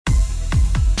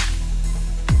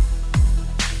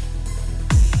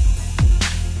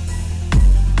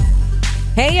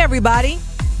Hey, everybody.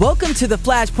 Welcome to the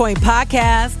Flashpoint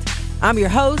podcast. I'm your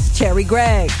host, Cherry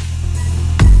Gregg.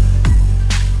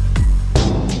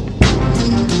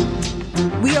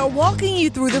 We are walking you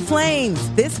through the flames.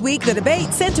 This week, the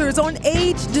debate centers on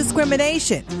age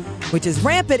discrimination, which is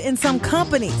rampant in some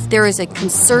companies. There is a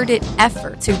concerted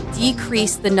effort to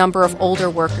decrease the number of older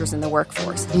workers in the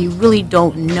workforce. And you really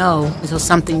don't know until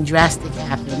something drastic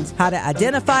happens. How to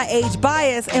identify age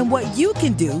bias and what you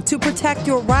can do to protect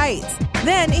your rights.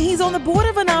 Then he's on the board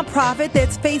of a nonprofit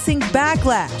that's facing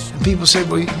backlash. People say,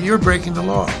 well, you're breaking the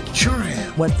law. Sure I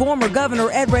am. What former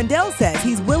Governor Ed Rendell says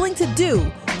he's willing to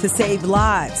do to save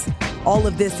lives. All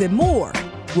of this and more.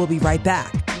 We'll be right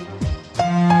back.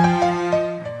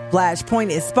 Flashpoint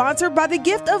is sponsored by the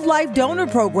Gift of Life Donor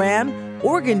Program.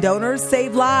 Organ donors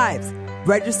save lives.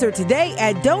 Register today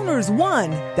at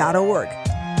donorsone.org.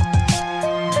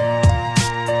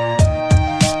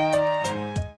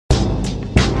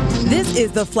 This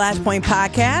is the Flashpoint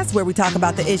podcast, where we talk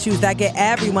about the issues that get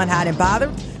everyone hot and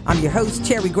bothered. I'm your host,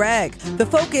 Cherry Gregg. The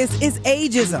focus is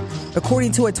ageism.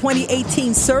 According to a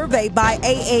 2018 survey by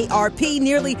AARP,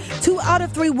 nearly 2 out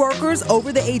of 3 workers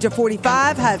over the age of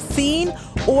 45 have seen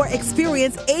or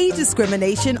experienced age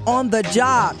discrimination on the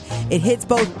job. It hits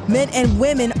both men and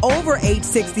women over age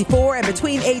 64, and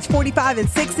between age 45 and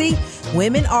 60,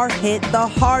 women are hit the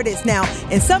hardest. Now,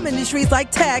 in some industries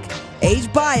like tech,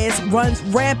 age bias runs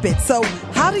rampant. So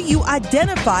how do you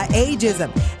identify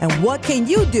ageism, and what can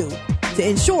you do to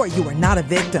ensure you are not a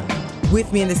victim?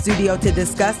 With me in the studio to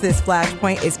discuss this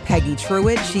Flashpoint is Peggy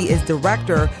Truitt. She is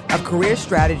Director of Career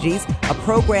Strategies, a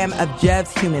program of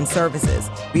Jev's Human Services.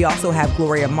 We also have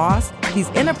Gloria Moss. She's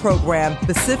in a program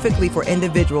specifically for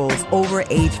individuals over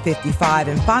age 55.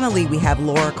 And finally, we have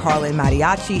Laura Carlin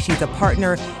Mariachi. She's a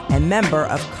partner and member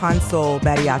of Console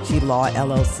Mariachi Law,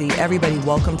 LLC. Everybody,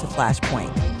 welcome to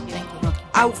Flashpoint.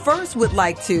 I first would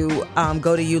like to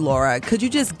go to you, Laura. Could you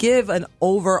just give an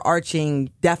overarching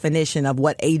definition of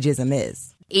what ageism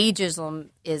is? Ageism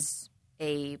is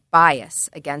a bias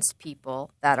against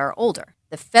people that are older.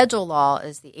 The federal law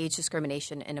is the Age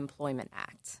Discrimination in Employment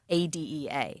Act,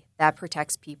 ADEA. That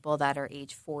protects people that are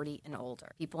age 40 and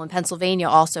older. People in Pennsylvania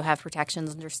also have protections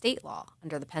under state law,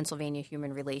 under the Pennsylvania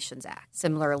Human Relations Act.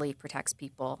 Similarly, protects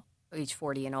people age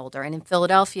 40 and older. And in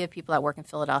Philadelphia, people that work in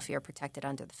Philadelphia are protected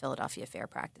under the Philadelphia Fair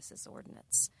Practices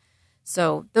Ordinance.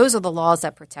 So those are the laws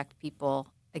that protect people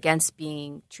against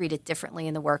being treated differently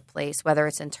in the workplace, whether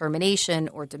it's in termination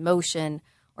or demotion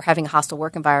or having a hostile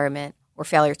work environment or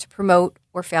failure to promote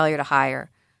or failure to hire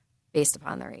based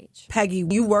upon their age. Peggy,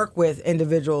 you work with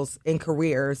individuals in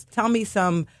careers. Tell me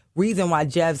some reason why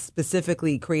Jev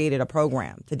specifically created a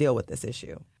program to deal with this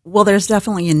issue. Well, there's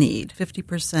definitely a need.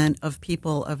 50% of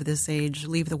people of this age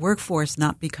leave the workforce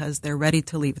not because they're ready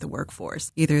to leave the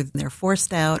workforce. Either they're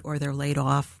forced out or they're laid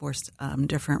off for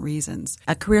different reasons.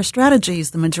 At Career Strategies,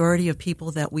 the majority of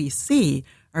people that we see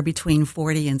are between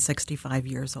 40 and 65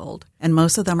 years old. And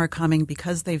most of them are coming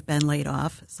because they've been laid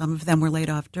off. Some of them were laid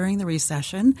off during the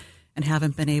recession and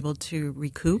haven't been able to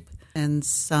recoup. And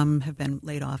some have been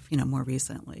laid off, more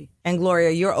recently. And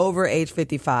Gloria, you're over age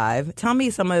 55. Tell me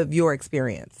some of your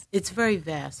experience. It's very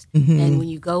vast. Mm-hmm. And when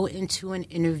you go into an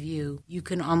interview, you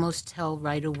can almost tell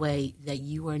right away that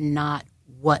you are not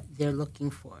what they're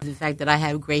looking for. The fact that I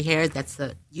have gray hair, that's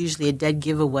usually a dead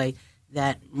giveaway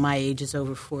that my age is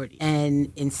over 40.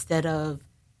 And instead of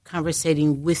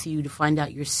conversating with you to find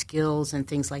out your skills and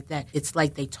things like that, it's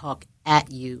like they talk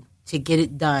at you to get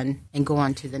it done and go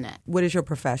on to the next. What is your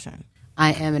profession?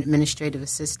 I am an administrative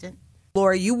assistant.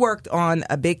 Laura, you worked on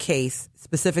a big case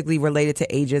specifically related to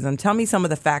ageism. Tell me some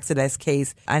of the facts of this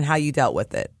case and how you dealt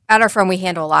with it. At our firm, we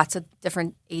handle lots of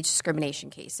different age discrimination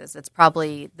cases. It's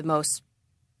probably the most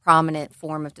prominent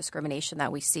form of discrimination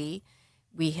that we see.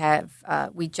 We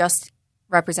just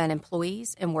represent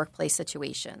employees in workplace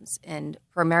situations, and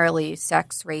primarily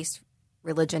sex, race,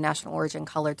 religion, national origin,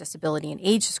 color, disability, and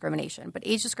age discrimination. But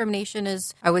age discrimination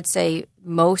is, I would say,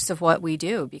 most of what we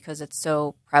do because it's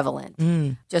so prevalent.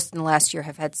 Just in the last year,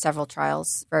 have had several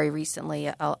trials. Very recently,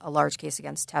 a large case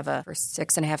against Teva for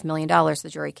 $6.5 million. The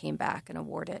jury came back and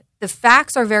awarded. The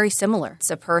facts are very similar.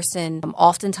 It's a person,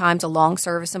 oftentimes a long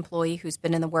service employee who's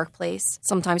been in the workplace,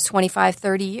 sometimes 25,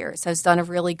 30 years, has done a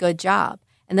really good job.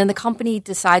 And then the company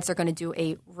decides they're going to do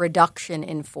a reduction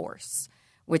in force,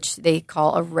 which they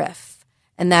call a RIF.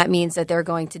 And that means that they're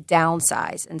going to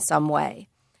downsize in some way.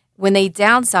 When they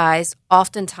downsize,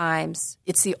 oftentimes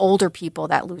it's the older people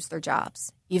that lose their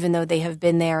jobs, even though they have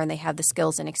been there and they have the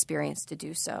skills and experience to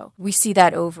do so. We see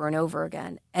that over and over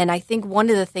again. And I think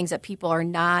one of the things that people are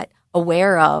not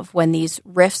aware of when these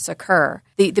RIFs occur,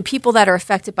 the people that are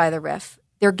affected by the RIF,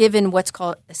 they're given what's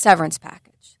called a severance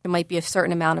package. package. It might be a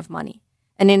certain amount of money.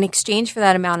 And in exchange for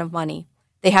that amount of money,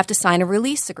 they have to sign a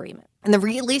release agreement. And the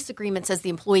release agreement says the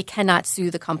employee cannot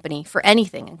sue the company for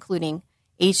anything, including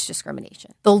age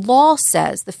discrimination. The law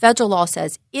says, the federal law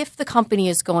says, if the company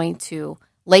is going to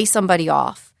lay somebody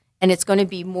off and it's going to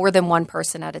be more than one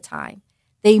person at a time,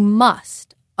 they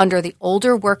must, under the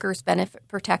Older Workers Benefit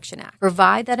Protection Act,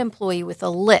 provide that employee with a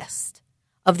list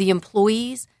of the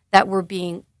employees that were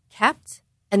being kept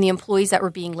and the employees that were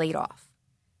being laid off.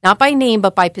 Not by name,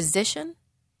 but by position,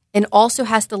 and also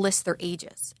has to list their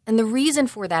ages. And the reason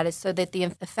for that is so that the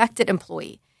affected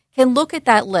employee can look at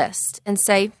that list and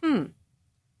say,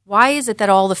 why is it that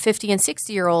all the 50 and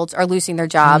 60-year-olds are losing their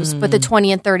jobs, but the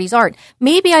 20 and 30s aren't?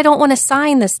 Maybe I don't want to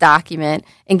sign this document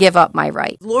and give up my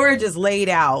right. Laura just laid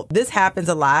out, this happens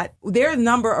a lot. There are a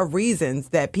number of reasons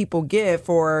that people give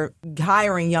for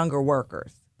hiring younger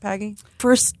workers. Peggy?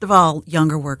 First of all,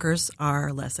 younger workers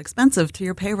are less expensive to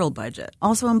your payroll budget.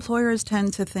 Also, employers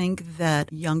tend to think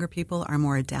that younger people are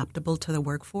more adaptable to the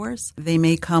workforce. They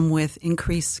may come with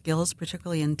increased skills,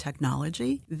 particularly in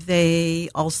technology. They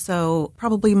also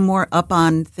probably more up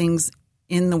on things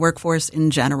in the workforce in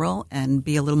general and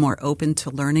be a little more open to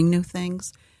learning new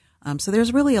things. So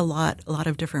there's really a lot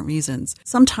of different reasons.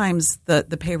 Sometimes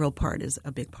the payroll part is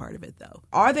a big part of it, though.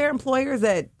 Are there employers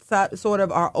that sort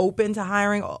of are open to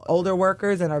hiring older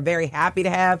workers and are very happy to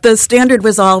have? The standard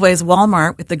was always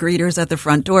Walmart with the greeters at the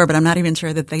front door, but I'm not even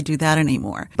sure that they do that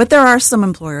anymore. But there are some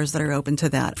employers that are open to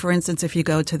that. For instance, if you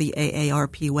go to the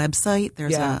AARP website,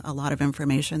 there's a lot of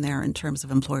information there in terms of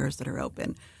employers that are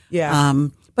open. Yeah.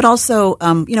 But also,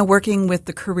 working with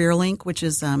the Career Link, which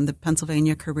is the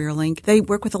Pennsylvania Career Link, they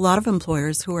work with a lot of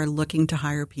employers who are looking to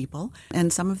hire people,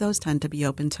 and some of those tend to be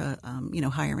open to,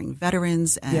 hiring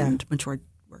veterans and mature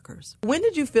workers. When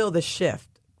did you feel the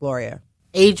shift, Gloria?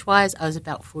 Age-wise, I was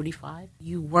about 45.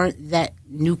 You weren't that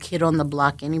new kid on the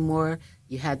block anymore.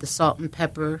 You had the salt and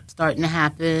pepper starting to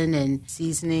happen and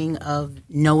seasoning of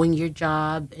knowing your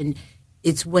job. And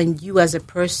it's when you as a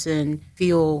person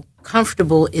feel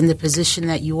comfortable in the position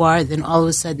that you are, then all of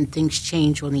a sudden things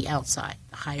change on the outside,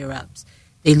 the higher-ups.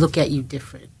 They look at you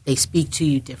different. They speak to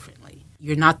you differently.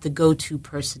 You're not the go-to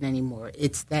person anymore.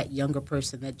 It's that younger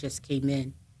person that just came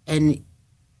in. And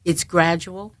it's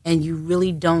gradual, and you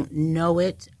really don't know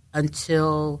it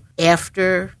until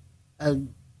after a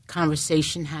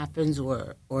conversation happens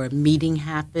or a meeting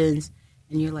happens,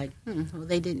 and you're like, well,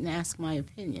 they didn't ask my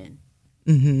opinion.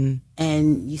 Mm-hmm.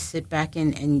 And you sit back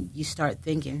and you start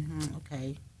thinking,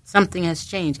 okay, something has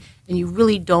changed. And you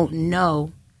really don't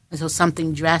know until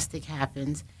something drastic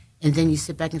happens, and then you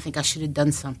sit back and think, I should have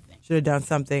done something. Should have done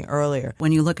something earlier.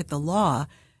 When you look at the law,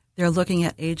 they're looking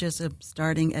at ages of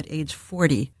starting at age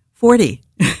 40. 40.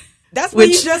 That's when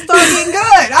you just start getting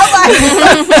good.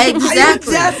 I'm like,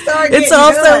 exactly. You just start getting It's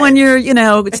also good. when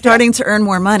you're, starting to earn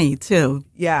more money, too.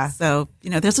 Yeah. So,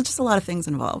 there's just a lot of things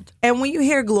involved. And when you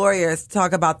hear Gloria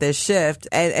talk about this shift,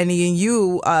 and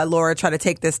you, Laura, try to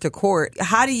take this to court,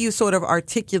 how do you sort of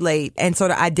articulate and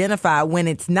sort of identify when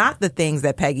it's not the things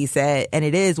that Peggy said and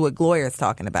it is what Gloria's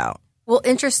talking about? Well,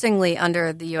 interestingly,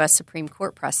 under the U.S. Supreme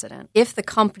Court precedent, if the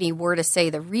company were to say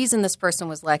the reason this person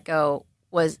was let go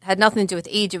had nothing to do with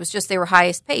age, it was just they were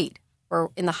highest paid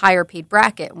or in the higher paid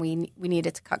bracket and we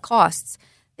needed to cut costs,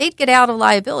 they'd get out of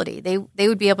liability. They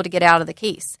would be able to get out of the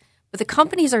case. But the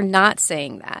companies are not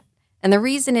saying that. And the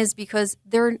reason is because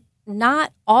they're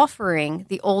not offering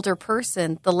the older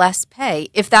person the less pay,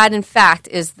 if that in fact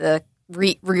is the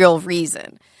real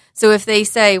reason. So if they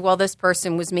say, well, this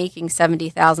person was making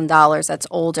 $70,000 that's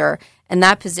older, and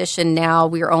that position now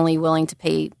we are only willing to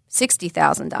pay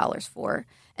 $60,000 for,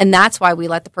 and that's why we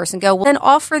let the person go, well, then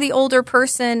offer the older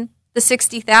person the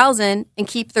 $60,000 and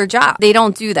keep their job. They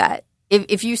don't do that.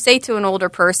 If you say to an older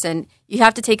person, you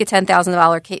have to take a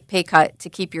 $10,000 pay cut to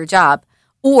keep your job,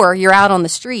 or you're out on the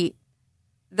street,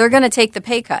 they're going to take the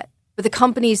pay cut. But the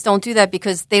companies don't do that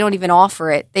because they don't even offer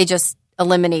it. They just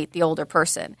eliminate the older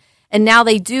person. And now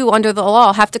they do, under the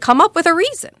law, have to come up with a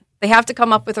reason. They have to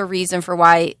come up with a reason for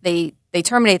why they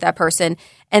terminate that person,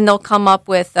 and they'll come up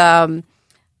with a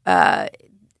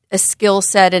skill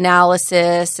set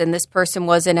analysis, and this person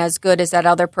wasn't as good as that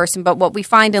other person. But what we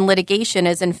find in litigation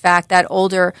is, in fact, that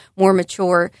older, more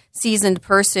mature, seasoned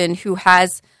person who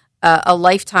has a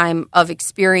lifetime of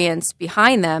experience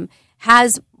behind them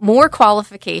has more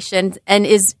qualifications and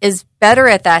is better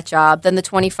at that job than the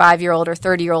 25-year-old or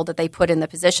 30-year-old that they put in the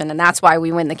position. And that's why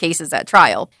we win the cases at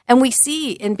trial. And we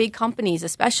see in big companies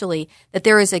especially that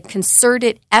there is a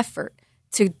concerted effort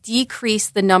to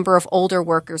decrease the number of older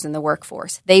workers in the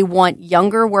workforce. They want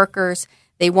younger workers.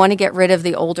 They want to get rid of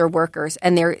the older workers,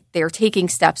 and they're taking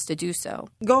steps to do so.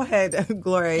 Go ahead,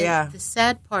 Gloria. Yeah. The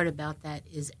sad part about that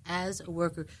is, as a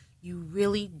worker, you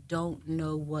really don't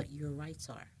know what your rights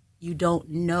are. You don't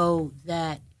know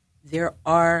that there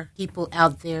are people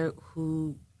out there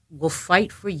who will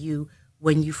fight for you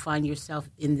when you find yourself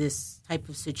in this type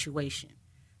of situation.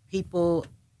 People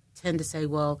tend to say,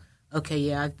 well, okay,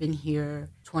 yeah, I've been here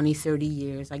 20, 30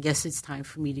 years. I guess it's time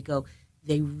for me to go.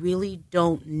 They really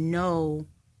don't know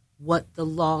what the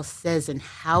law says and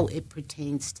how it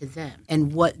pertains to them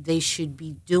and what they should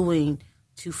be doing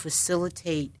to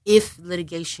facilitate, if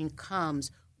litigation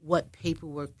comes, what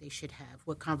paperwork they should have,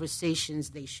 what conversations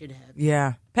they should have.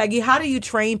 Yeah. Peggy, how do you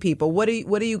train people? What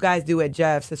do you guys do at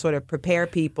Jeff's to sort of prepare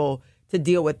people to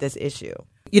deal with this issue?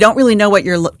 You don't really know what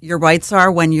your rights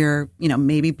are when you're,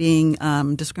 maybe being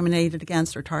discriminated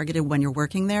against or targeted when you're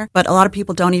working there. But a lot of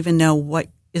people don't even know what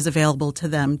is available to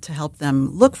them to help them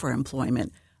look for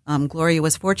employment. Gloria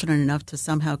was fortunate enough to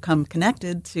somehow come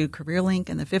connected to CareerLink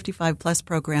and the 55 Plus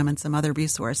program and some other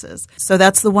resources. So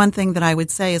that's the one thing that I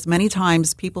would say is many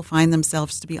times people find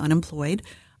themselves to be unemployed,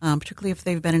 particularly if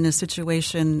they've been in a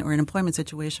situation or an employment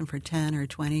situation for 10 or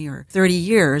 20 or 30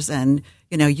 years. And,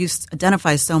 you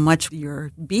identify so much with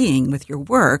your being with your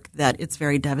work that it's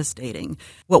very devastating.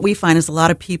 What we find is a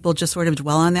lot of people just sort of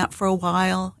dwell on that for a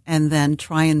while and then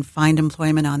try and find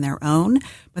employment on their own.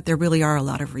 But there really are a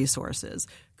lot of resources.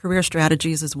 Career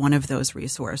Strategies is one of those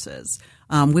resources.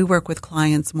 We work with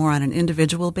clients more on an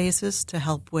individual basis to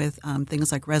help with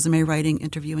things like resume writing,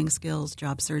 interviewing skills,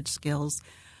 job search skills.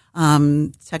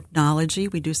 Technology,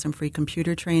 we do some free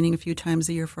computer training a few times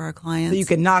a year for our clients. So you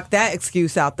can knock that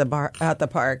excuse out the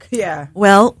park. Yeah.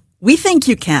 Well, we think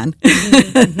you can.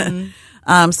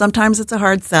 Mm-hmm. Sometimes it's a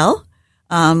hard sell.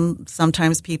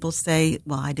 Sometimes people say,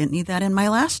 well, I didn't need that in my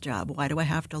last job. Why do I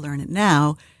have to learn it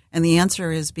now? And the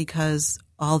answer is because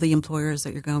all the employers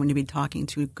that you're going to be talking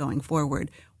to going forward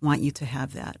want you to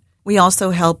have that. We also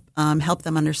help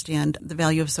them understand the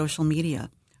value of social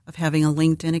media, of having a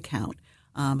LinkedIn account,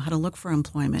 how to look for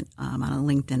employment on a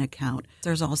LinkedIn account.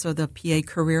 There's also the PA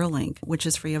Career Link, which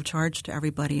is free of charge to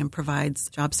everybody and provides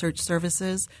job search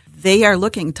services. They are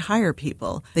looking to hire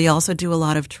people. They also do a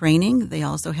lot of training. They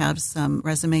also have some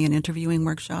resume and interviewing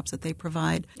workshops that they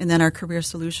provide. And then our Career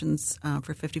Solutions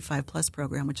for 55 Plus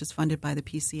program, which is funded by the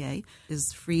PCA,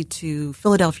 is free to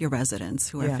Philadelphia residents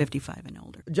who are 55 and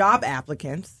older. Job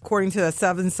applicants, according to a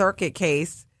Seventh Circuit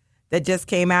case that just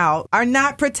came out, are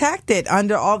not protected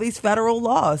under all these federal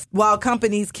laws. While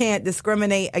companies can't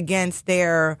discriminate against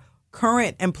their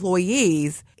current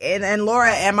employees. And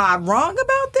Laura, am I wrong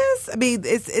about this? I mean,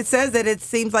 it says that it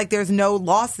seems like there's no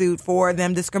lawsuit for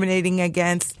them discriminating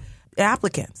against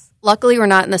applicants. Luckily, we're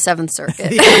not in the Seventh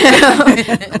Circuit.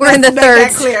 We're in the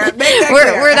Third.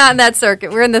 We're not in that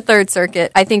circuit. We're in the Third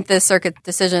Circuit. I think the circuit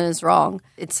decision is wrong.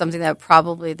 It's something that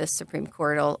probably the Supreme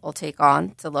Court will take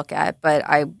on to look at, but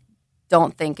I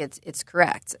don't think it's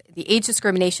correct. The Age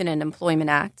Discrimination and Employment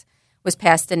Act was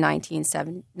passed in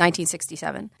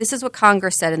 1967. This is what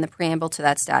Congress said in the preamble to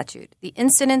that statute. The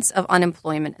incidence of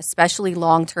unemployment, especially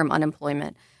long-term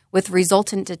unemployment, with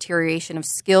resultant deterioration of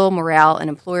skill, morale, and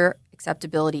employer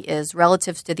acceptability is,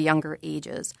 relative to the younger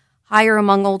ages, higher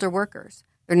among older workers.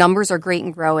 Their numbers are great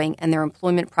and growing, and their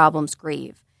employment problems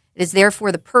grave. It is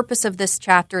therefore the purpose of this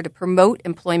chapter to promote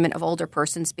employment of older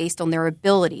persons based on their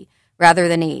ability rather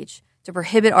than age, to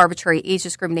prohibit arbitrary age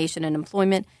discrimination in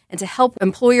employment, and to help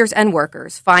employers and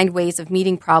workers find ways of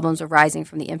meeting problems arising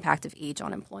from the impact of age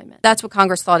on employment. That's what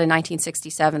Congress thought in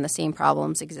 1967. The same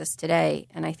problems exist today,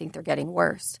 and I think they're getting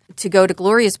worse. To go to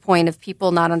Gloria's point of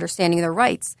people not understanding their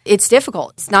rights, it's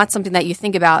difficult. It's not something that you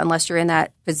think about unless you're in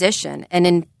that position. And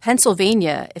in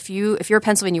Pennsylvania, if you're a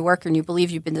Pennsylvania worker and you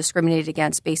believe you've been discriminated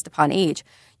against based upon age,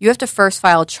 you have to first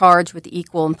file a charge with the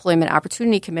Equal Employment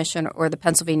Opportunity Commission or the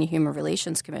Pennsylvania Human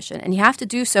Relations Commission, and you have to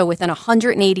do so within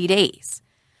 180 days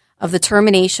of the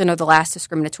termination of the last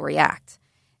discriminatory act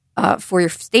for your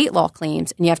state law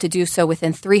claims, and you have to do so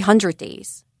within 300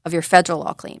 days of your federal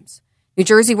law claims. New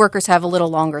Jersey workers have a little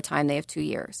longer time. They have 2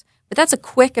 years. But that's a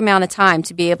quick amount of time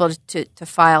to be able to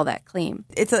file that claim.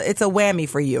 It's a whammy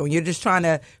for you. You're just trying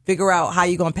to figure out how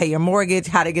you're going to pay your mortgage,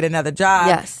 how to get another job,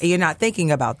 yes. And you're not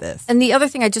thinking about this. And the other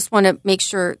thing I just want to make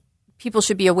sure people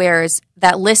should be aware is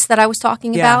that list that I was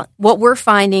talking about. What we're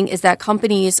finding is that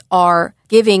companies are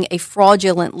giving a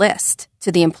fraudulent list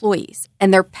to the employees,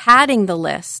 and they're padding the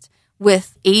list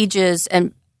with ages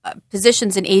and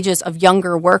positions and ages of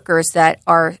younger workers that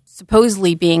are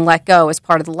supposedly being let go as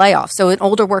part of the layoff. So an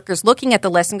older worker's looking at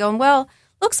the list and going, well,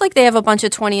 looks like they have a bunch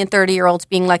of 20 and 30-year-olds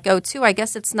being let go too. I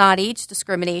guess it's not age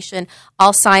discrimination.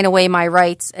 I'll sign away my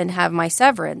rights and have my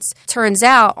severance. Turns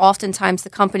out, oftentimes the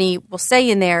company will say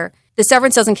in there, the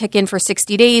severance doesn't kick in for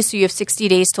 60 days, so you have 60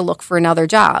 days to look for another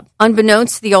job.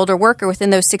 Unbeknownst to the older worker,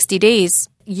 within those 60 days,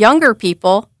 younger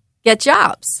people get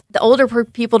jobs. The older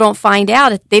people don't find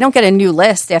out. They don't get a new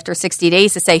list after 60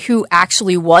 days to say who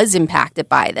actually was impacted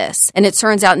by this. And it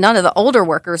turns out none of the older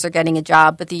workers are getting a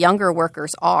job, but the younger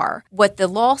workers are. What the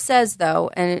law says, though,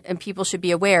 and people should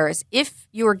be aware, is if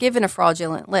you are given a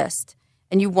fraudulent list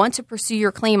and you want to pursue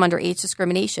your claim under age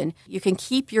discrimination, you can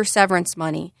keep your severance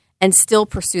money and still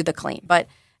pursue the claim. But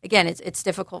again, it's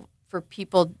difficult for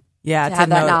people to have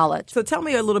that knowledge. So tell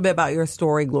me a little bit about your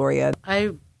story, Gloria.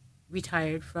 I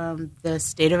retired from the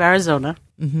state of Arizona.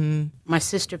 Mm-hmm. My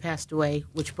sister passed away,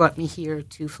 which brought me here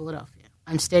to Philadelphia.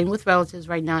 I'm staying with relatives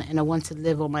right now, and I want to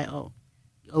live on my own.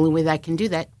 The only way that I can do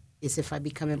that is if I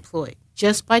become employed.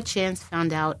 Just by chance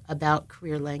found out about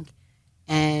CareerLink,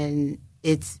 and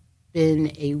it's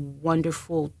been a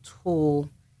wonderful tool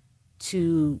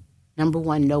to, number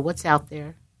one, know what's out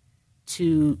there,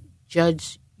 to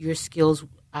judge your skills.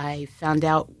 I found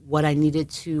out what I needed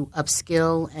to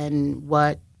upskill and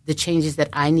what the changes that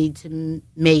I need to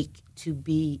make to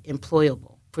be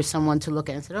employable, for someone to look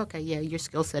at and say, okay, yeah, your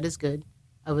skill set is good.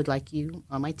 I would like you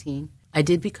on my team. I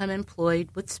did become employed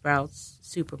with Sprouts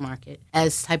Supermarket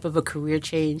as type of a career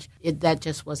change. That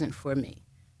just wasn't for me.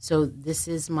 So this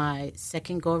is my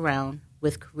second go-around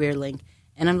with CareerLink,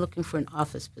 and I'm looking for an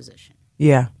office position.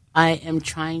 Yeah. I am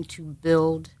trying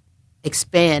to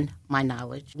expand my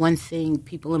knowledge. One thing,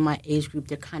 people in my age group,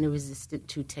 they're kind of resistant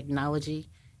to technology.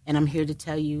 And I'm here to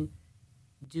tell you,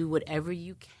 do whatever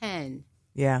you can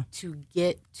to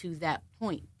get to that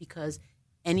point, because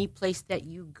any place that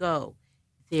you go,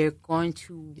 they're going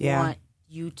to want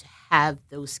you to have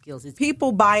those skills.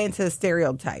 People buy into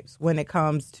stereotypes when it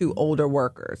comes to older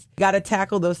workers. You got to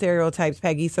tackle those stereotypes,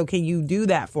 Peggy. So can you do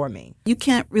that for me? You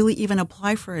can't really even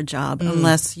apply for a job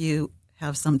unless you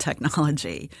have some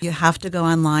technology. You have to go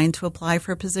online to apply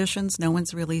for positions. No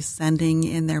one's really sending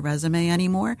in their resume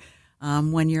anymore.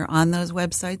 When you're on those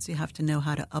websites, you have to know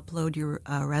how to upload your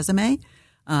resume.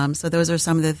 So those are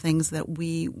some of the things that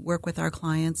we work with our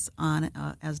clients on,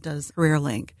 as does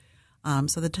CareerLink.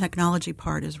 So the technology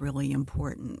part is really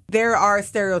important. There are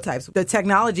stereotypes. The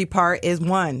technology part is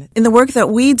one. In the work that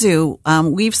we do,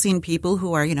 we've seen people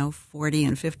who are, 40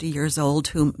 and 50 years old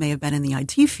who may have been in the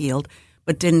IT field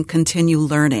but didn't continue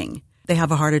learning. They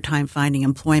have a harder time finding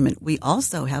employment. We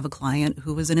also have a client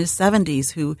who was in his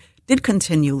 70s who did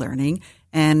continue learning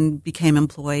and became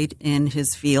employed in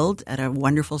his field at a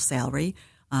wonderful salary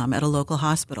at a local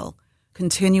hospital.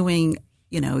 Continuing,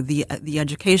 the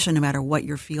education, no matter what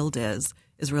your field is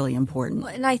really important.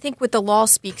 And I think what the law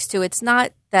speaks to, it's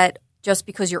not that just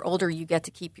because you're older you get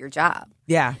to keep your job.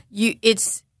 Yeah.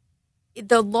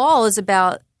 The law is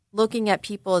about looking at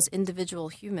people as individual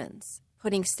humans,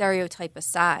 putting stereotype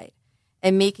aside,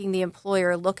 and making the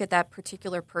employer look at that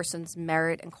particular person's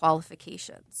merit and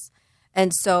qualifications.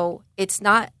 And so it's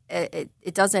not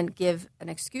it doesn't give an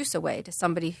excuse away to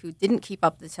somebody who didn't keep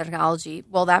up the technology.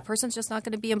 Well, that person's just not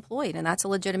going to be employed, and that's a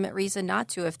legitimate reason not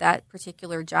to if that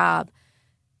particular job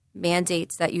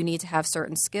mandates that you need to have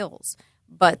certain skills.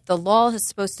 But the law is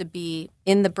supposed to be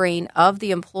in the brain of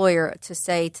the employer to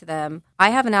say to them, I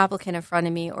have an applicant in front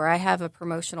of me or I have a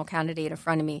promotional candidate in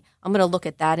front of me. I'm going to look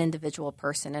at that individual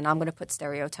person and I'm going to put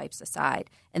stereotypes aside.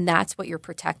 And that's what you're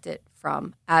protected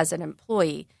from as an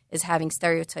employee, is having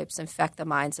stereotypes infect the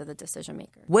minds of the decision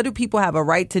maker. What do people have a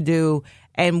right to do,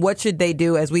 and what should they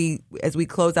do as we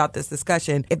close out this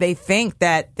discussion if they think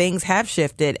that things have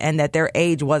shifted and that their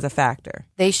age was a factor?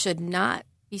 They should not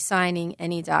be signing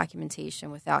any documentation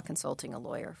without consulting a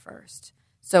lawyer first.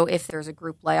 So if there's a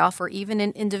group layoff or even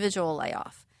an individual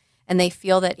layoff and they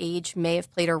feel that age may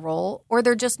have played a role, or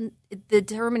the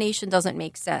determination doesn't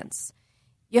make sense,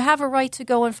 you have a right to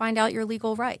go and find out your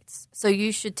legal rights. So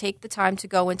you should take the time to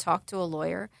go and talk to a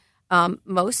lawyer.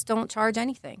 Most don't charge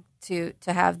anything to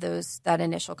have that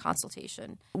initial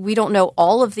consultation. We don't know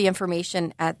all of the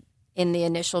information in the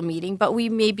initial meeting, but we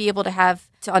may be able to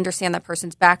understand that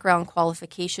person's background,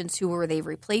 qualifications, who were they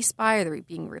replaced by? Are they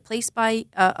being replaced by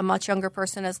a much younger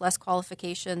person as less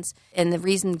qualifications, and the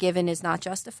reason given is not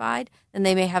justified, then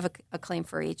they may have a claim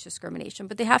for age discrimination.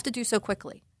 But they have to do so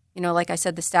quickly. Like I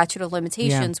said, the statute of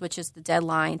limitations, which is the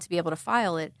deadline to be able to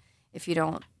file it if you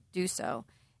don't do so.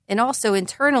 And also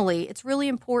internally, it's really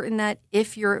important that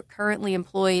if you're currently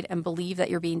employed and believe that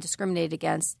you're being discriminated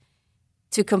against,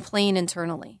 to complain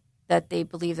internally that they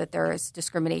believe that there is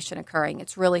discrimination occurring.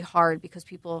 It's really hard because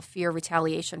people fear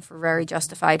retaliation for very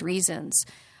justified reasons.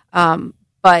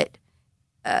 But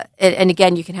and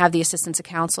again, you can have the assistance of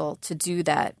counsel to do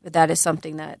that, but that is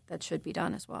something that should be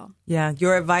done as well. Yeah,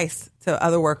 your advice to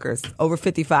other workers over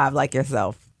 55 like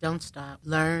yourself. Don't stop.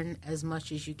 Learn as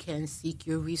much as you can. Seek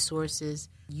your resources.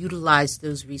 Utilize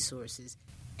those resources.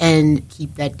 And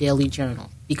keep that daily journal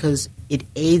because it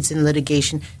aids in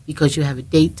litigation because you have a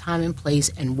date, time, and place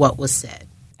and what was said.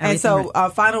 And so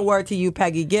final word to you,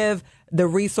 Peggy. Give the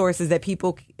resources that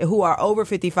people who are over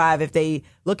 55, if they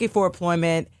looking for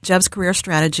employment. Jeff's Career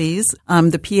Strategies.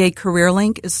 The PA Career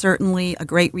Link is certainly a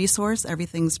great resource.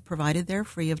 Everything's provided there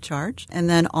free of charge. And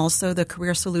then also the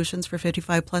Career Solutions for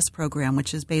 55 Plus program,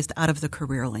 which is based out of the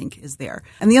Career Link, is there.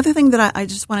 And the other thing that I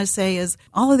just want to say is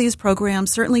all of these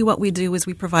programs, certainly what we do is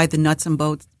we provide the nuts and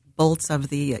bolts of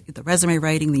the resume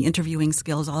writing, the interviewing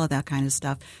skills, all of that kind of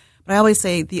stuff. But I always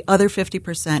say the other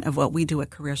 50% of what we do at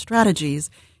Career Strategies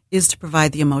is to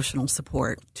provide the emotional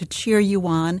support, to cheer you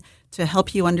on, to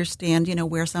help you understand,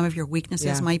 where some of your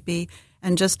weaknesses might be,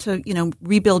 and just to,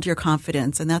 rebuild your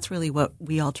confidence. And that's really what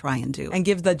we all try and do. And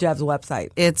give the Jev's website.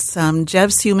 It's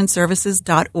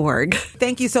jevshumanservices.org.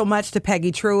 Thank you so much to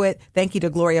Peggy Truitt. Thank you to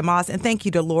Gloria Moss. And thank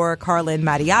you to Laura Carlin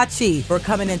Mariachi for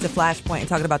coming into Flashpoint and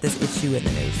talking about this issue in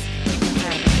the news.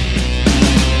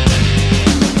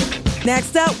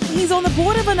 Next up, he's on the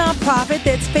board of a nonprofit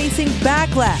that's facing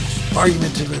backlash.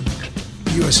 Argument to the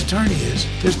U.S. Attorney is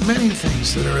there's many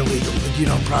things that are illegal that you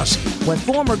don't prosecute. What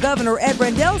former Governor Ed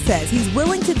Rendell says he's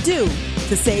willing to do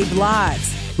to save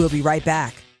lives. We'll be right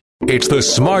back. It's the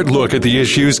smart look at the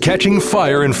issues catching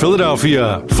fire in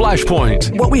Philadelphia.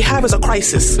 Flashpoint. What we have is a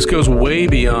crisis. This goes way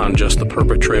beyond just the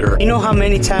perpetrator. You know how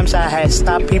many times I had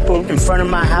stopped people in front of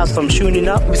my house from shooting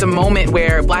up? It was a moment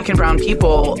where black and brown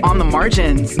people on the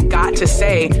margins got to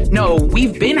say, no,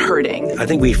 we've been hurting. I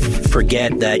think we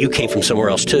forget that you came from somewhere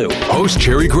else, too. Host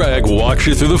Cherry Gregg walks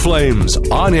you through the flames.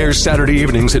 On air Saturday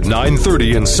evenings at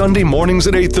 9:30 and Sunday mornings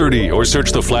at 8:30. Or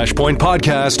search the Flashpoint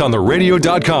podcast on the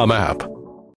radio.com app.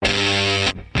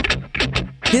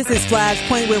 This is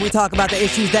Flashpoint, where we talk about the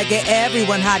issues that get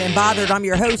everyone hot and bothered. I'm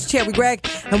your host, Cherry Gregg.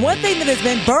 And one thing that has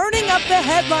been burning up the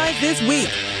headlines this week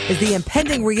is the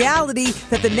impending reality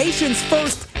that the nation's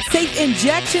first safe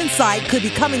injection site could be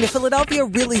coming to Philadelphia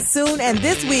really soon. And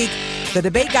this week, the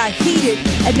debate got heated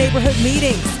at neighborhood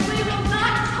meetings. We will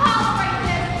not tolerate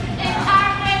this in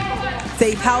our neighborhood.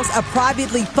 Safe House, a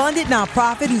privately funded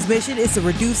nonprofit whose mission is to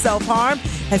reduce self-harm,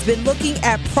 has been looking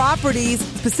at properties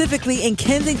specifically in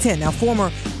Kensington. Now, former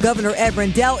Governor Ed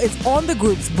Rendell is on the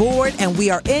group's board, and we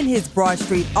are in his Broad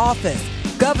Street office.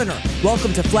 Governor,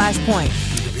 welcome to Flashpoint.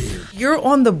 You're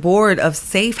on the board of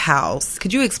Safe House.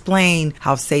 Could you explain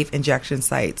how safe injection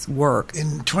sites work?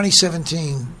 In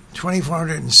 2017,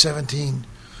 2,417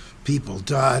 people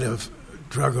died of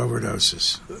drug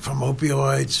overdoses, from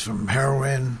opioids, from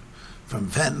heroin, from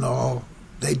fentanyl.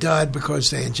 They died because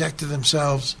they injected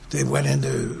themselves. They went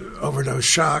into overdose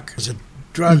shock. It's a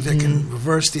drug that can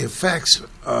reverse the effects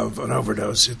of an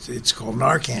overdose. It's called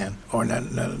Narcan or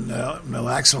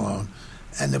naloxone,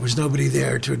 and there was nobody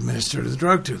there to administer the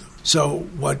drug to them. So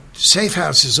what safe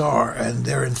houses are, and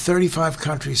they're in 35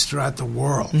 countries throughout the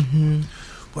world,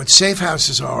 what safe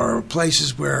houses are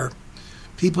places where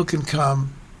people can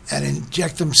come and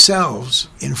inject themselves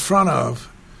in front of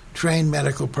trained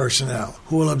medical personnel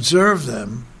who will observe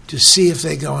them to see if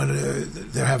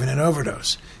they're having an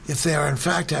overdose. If they are in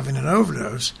fact having an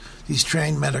overdose, these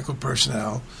trained medical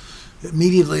personnel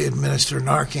immediately administer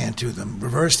Narcan to them,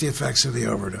 reverse the effects of the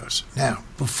overdose. Now,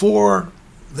 before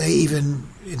they even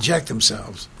inject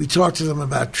themselves, we talk to them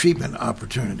about treatment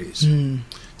opportunities.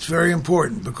 It's very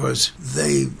important because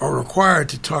they are required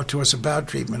to talk to us about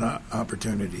treatment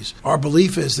opportunities. Our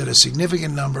belief is that a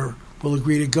significant number will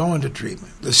agree to go into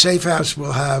treatment. The Safe House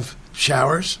will have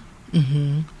showers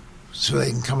so they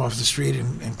can come off the street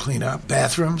and clean up.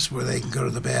 Bathrooms where they can go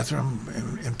to the bathroom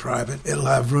in private. It'll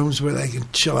have rooms where they can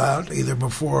chill out either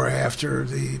before or after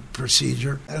the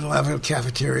procedure. It'll have a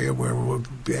cafeteria where we'll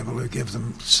be able to give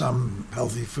them some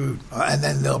healthy food. And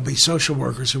then there'll be social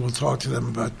workers who will talk to them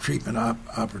about treatment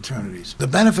opportunities. The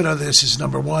benefit of this is,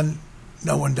 number one,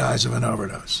 no one dies of an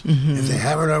overdose. If they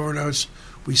have an overdose,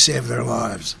 we save their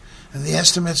lives. And the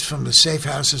estimates from the safe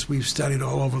houses we've studied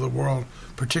all over the world,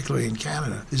 particularly in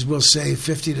Canada, is we'll save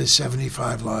 50 to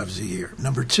 75 lives a year.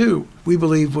 Number two, we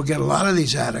believe we'll get a lot of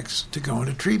these addicts to go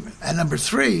into treatment. And number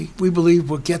three, we believe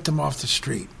we'll get them off the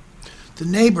street. The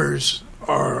neighbors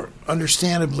are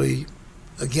understandably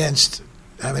against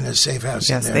having a safe house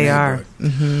in their neighborhood. Yes,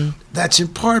 they are. That's in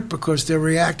part because they're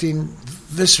reacting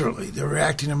viscerally. They're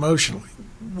reacting emotionally.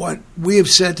 What we have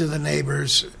said to the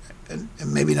neighbors, and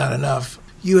maybe not enough,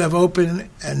 you have open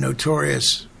and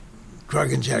notorious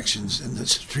drug injections in the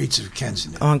streets of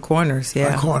Kensington. On corners,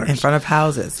 yeah. On corners. In front of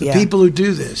houses, The yeah. people who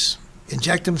do this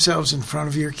inject themselves in front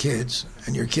of your kids,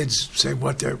 and your kids say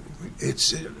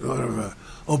it's sort of an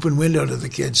open window to the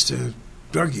kids to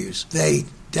drug use. They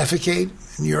defecate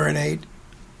and urinate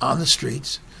on the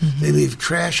streets. Mm-hmm. They leave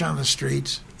trash on the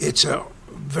streets. It's a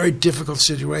very difficult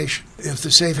situation. If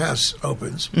the safe house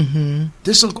opens,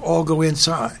 this will all go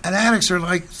inside. And addicts are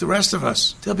like the rest of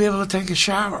us. They'll be able to take a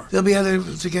shower. They'll be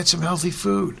able to get some healthy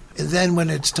food. And then when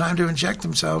it's time to inject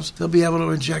themselves, they'll be able to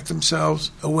inject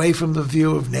themselves away from the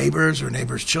view of neighbors or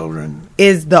neighbors' children.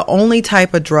 Is the only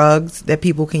type of drugs that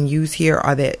people can use here,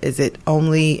 is it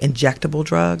only injectable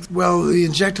drugs? Well, the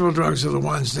injectable drugs are the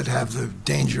ones that have the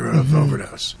danger of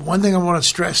overdose. One thing I want to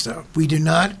stress, though, we do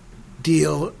not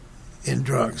deal in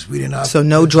drugs. We do not. So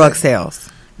no drug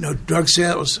sales. No drug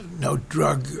sales. No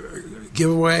drug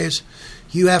giveaways.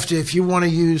 You have to, if you want to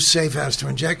use Safe House to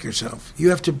inject yourself, you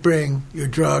have to bring your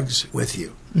drugs with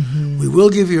you. Mm-hmm. We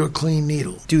will give you a clean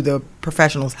needle. Do the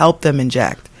professionals help them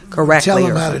inject correctly? Tell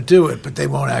them how to do it, but they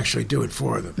won't actually do it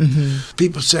for them.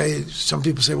 Mm-hmm. Some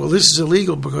people say, well, this is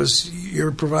illegal because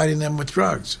you're providing them with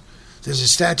drugs. There's a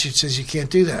statute that says you can't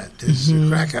do that. There's a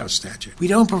crack house statute. We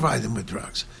don't provide them with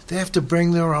drugs. They have to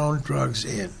bring their own drugs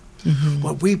in. Mm-hmm.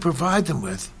 What we provide them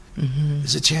with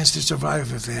is a chance to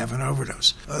survive if they have an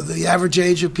overdose. The average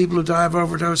age of people who die of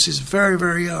overdose is very,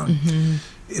 very young. Mm-hmm.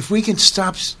 If we can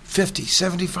stop 50,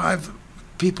 75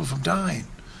 people from dying,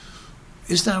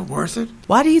 isn't that worth it?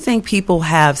 Why do you think people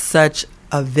have such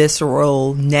a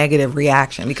visceral negative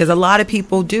reaction? Because a lot of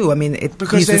people do. I mean,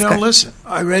 because they don't listen.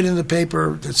 I read in the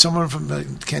paper that someone from the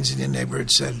Kensington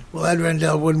neighborhood said, well, Ed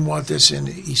Rendell wouldn't want this in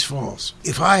East Falls.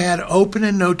 If I had open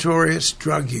and notorious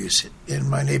drug use in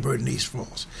my neighborhood in East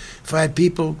Falls, if I had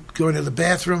people going to the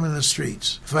bathroom in the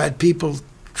streets, if I had people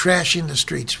trashing the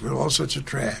streets with all sorts of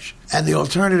trash, and the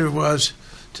alternative was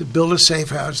to build a safe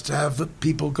house to have the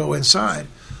people go inside,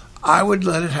 I would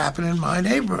let it happen in my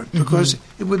neighborhood because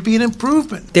it would be an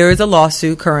improvement. There is a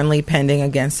lawsuit currently pending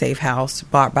against Safe House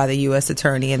brought by the U.S.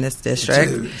 Attorney in this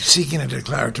district. Seeking a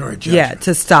declaratory judgment. Yeah,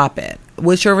 to stop it.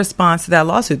 What's your response to that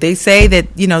lawsuit? They say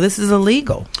that, this is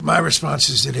illegal. My response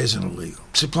is it isn't illegal.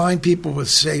 Supplying people with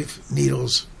safe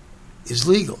needles is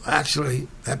legal. Actually,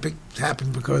 that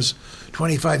happened because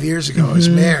 25 years ago as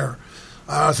mayor,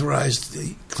 I authorized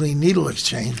the clean needle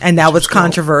exchange. And that was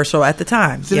controversial at the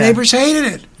time. The neighbors hated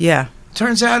it. Yeah.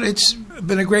 Turns out it's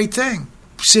been a great thing.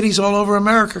 Cities all over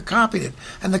America copied it.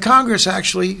 And the Congress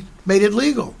actually made it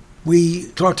legal.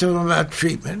 We talked to them about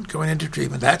treatment, going into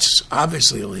treatment. That's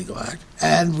obviously a legal act.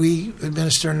 And we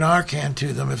administer Narcan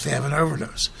to them if they have an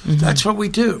overdose. Mm-hmm. That's what we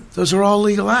do. Those are all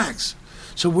legal acts.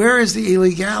 So where is the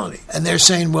illegality? And they're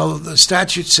saying, well, the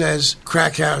statute says,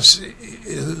 crack house,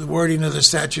 the wording of the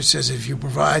statute says if you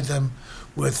provide them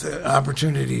with an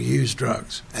opportunity to use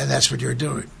drugs, and that's what you're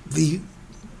doing. The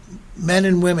men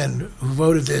and women who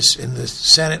voted this in the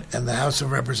Senate and the House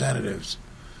of Representatives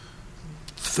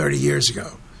 30 years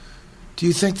ago, do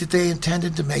you think that they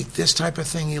intended to make this type of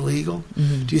thing illegal?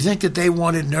 Mm-hmm. Do you think that they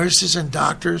wanted nurses and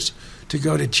doctors to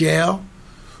go to jail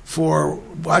for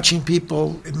watching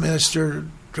people administer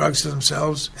drugs to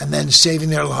themselves and then saving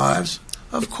their lives?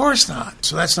 Of course not.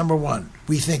 So that's number one.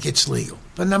 We think it's legal.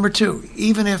 But number two,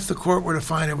 even if the court were to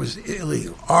find it was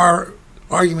illegal, our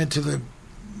argument to the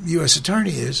U.S.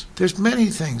 Attorney is there's many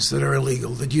things that are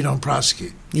illegal that you don't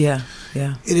prosecute. Yeah,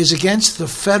 yeah. It is against the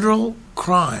federal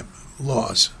crime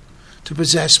laws to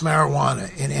possess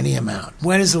marijuana in any amount.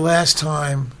 When is the last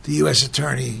time the U.S.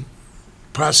 Attorney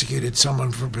prosecuted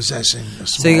someone for possessing a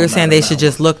small So you're saying they should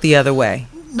just look the other way?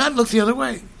 Not look the other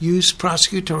way. Use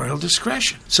prosecutorial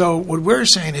discretion. So what we're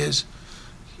saying is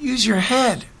use your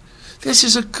head. This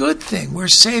is a good thing. We're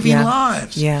saving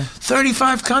lives. Yeah.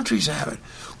 35 countries have it.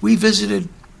 We visited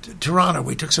Toronto.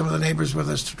 We took some of the neighbors with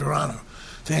us to Toronto.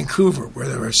 Vancouver, where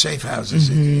there are safe houses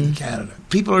in Canada.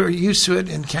 People are used to it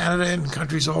in Canada and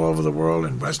countries all over the world,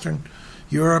 in Western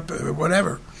Europe,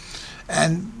 whatever.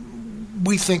 And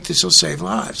we think this will save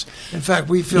lives. In fact,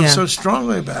 we feel so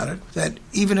strongly about it that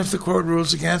even if the court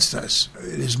rules against us,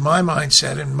 it is my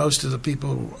mindset and most of the people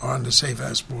who are on the Safe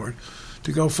House board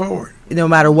to go forward. No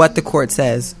matter what the court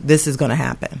says, this is going to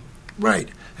happen. Right.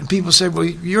 And people say, well,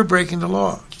 you're breaking the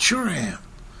law. Sure I am.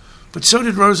 But so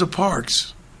did Rosa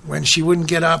Parks when she wouldn't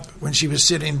get up when she was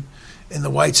sitting in the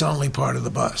whites-only part of the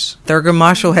bus. Thurgood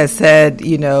Marshall has said,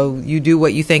 you do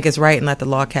what you think is right and let the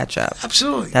law catch up.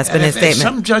 Absolutely. That's been his statement. If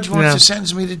some judge wants to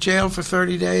sentence me to jail for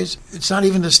 30 days, it's not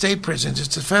even the state prisons,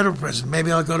 it's the federal prison.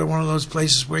 Maybe I'll go to one of those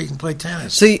places where you can play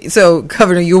tennis. So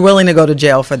Governor, you're willing to go to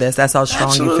jail for this. That's how strong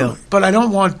Absolutely. You feel. But I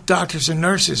don't want doctors and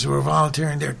nurses who are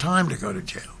volunteering their time to go to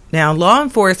jail. Now, law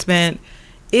enforcement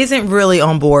isn't really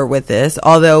on board with this,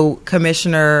 although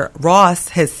Commissioner Ross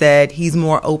has said he's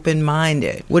more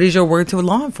open-minded. What is your word to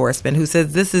law enforcement who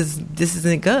says this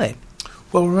isn't good?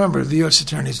 Well, remember, the U.S.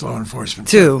 Attorney's law enforcement.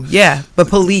 Too, yeah. But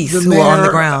police who are on the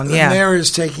ground, The mayor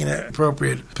is taking an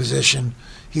appropriate position.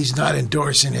 He's not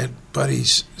endorsing it, but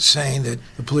he's saying that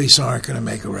the police aren't going to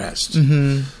make arrests.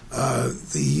 Mm-hmm.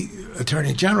 The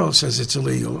Attorney General says it's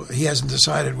illegal. He hasn't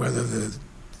decided whether the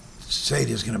state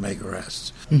is going to make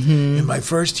arrests. Mm-hmm. In my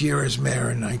first year as mayor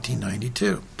in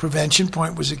 1992, Prevention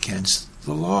Point was against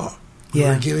the law. We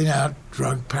were giving out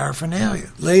drug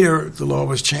paraphernalia. Later, the law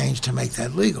was changed to make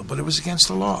that legal, but it was against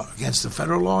the law, against the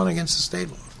federal law and against the state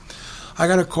law. I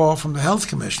got a call from the health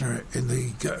commissioner in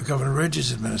the Governor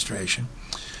Ridge's administration,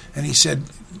 and he said,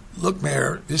 look,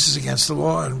 Mayor, this is against the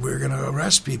law, and we're going to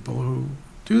arrest people who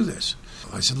do this.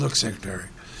 I said, look, Secretary,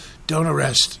 don't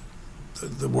arrest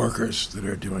the workers that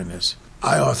are doing this.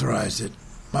 I authorized it.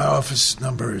 My office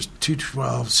number is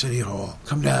 212 City Hall.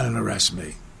 Come down and arrest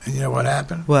me. And you know what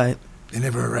happened? What? They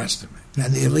never arrested me.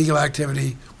 And the illegal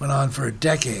activity went on for a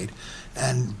decade.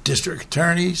 And district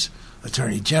attorneys,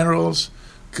 attorney generals,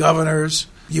 governors,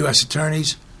 U.S.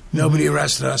 attorneys, nobody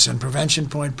arrested us, and Prevention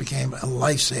Point became a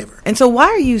lifesaver. And so why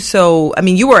are you so, I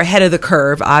mean, you were ahead of the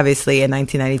curve, obviously, in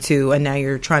 1992, and now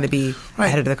you're trying to be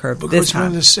ahead of the curve because this time.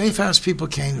 When the Safe House people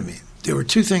came to me, there were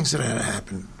two things that had to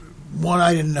happen. One,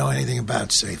 I didn't know anything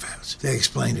about Safe House. They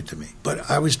explained it to me. But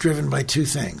I was driven by two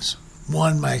things.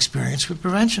 One, my experience with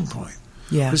Prevention Point.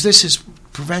 Yeah. Because this is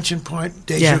Prevention Point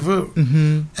deja vu.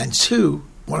 Mm-hmm. And two,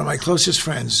 one of my closest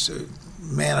friends, a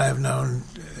man I've known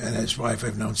and his wife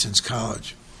I've known since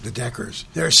college, the Deckers.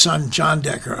 Their son, John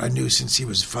Decker, I knew since he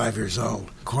was 5 years old.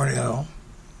 Cornell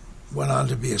went on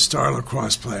to be a star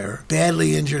lacrosse player,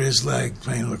 badly injured his leg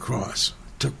playing lacrosse,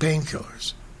 took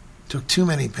painkillers, took too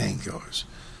many painkillers,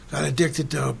 got addicted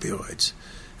to opioids.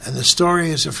 And the story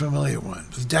is a familiar one.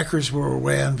 The Deckers were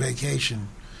away on vacation.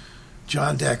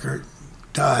 John Decker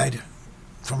died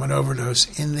from an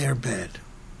overdose in their bed.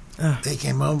 They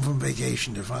came home from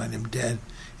vacation to find him dead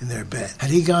in their bed.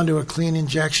 Had he gone to a clean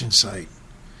injection site,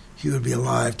 he would be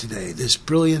alive today. This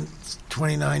brilliant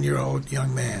 29-year-old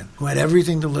young man who had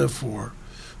everything to live for,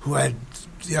 who had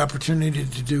the opportunity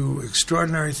to do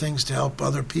extraordinary things to help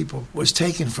other people, was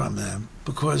taken from them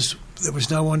because there was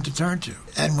no one to turn to.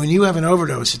 And when you have an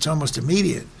overdose, it's almost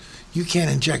immediate. You can't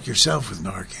inject yourself with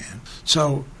Narcan.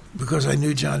 So because I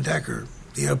knew John Decker,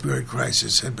 the opioid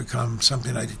crisis had become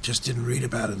something I just didn't read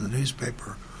about in the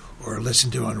newspaper or listen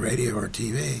to on radio or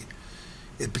TV.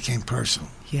 It became personal.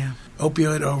 Yeah.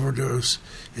 Opioid overdose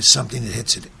is something that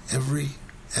hits at every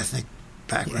ethnic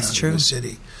background in the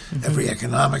city, every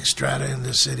economic strata in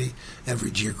the city, every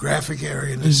geographic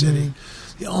area in the city.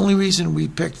 The only reason we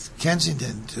picked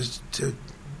Kensington to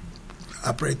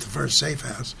operate the first Safe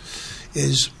House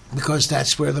is because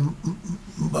that's where the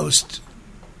most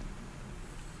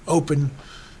open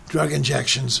drug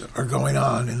injections are going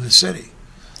on in the city.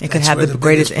 It could have the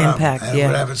greatest impact. It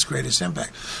would have its greatest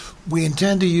impact. We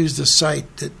intend to use the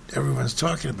site that everyone's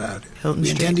talking about. Hilton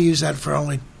Street. Intend to use that for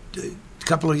only a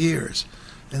couple of years.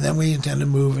 And then we intend to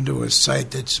move into a site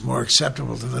that's more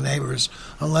acceptable to the neighbors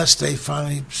unless they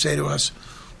finally say to us,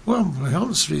 well, the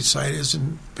Hilton Street site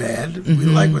isn't bad. We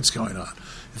like what's going on.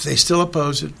 If they still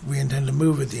oppose it, we intend to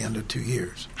move at the end of 2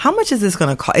 years. How much is this going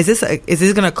to cost? Is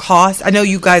this going to cost? I know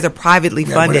you guys are privately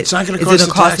funded. But it's not going to cost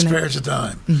the taxpayers a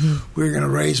dime. We're going to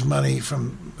raise money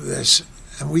from this.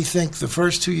 And we think the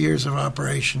first 2 years of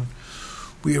operation,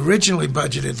 we originally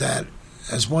budgeted that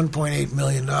as $1.8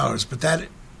 million, but that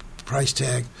price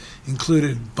tag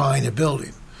included buying a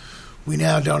building. We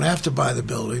now don't have to buy the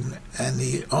building, and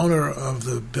the owner of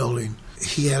the building,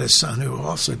 he had a son who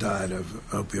also died of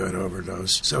opioid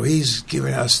overdose. So he's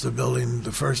giving us the building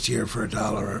the first year for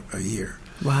 $1 a year.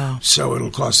 Wow. So it'll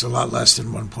cost a lot less than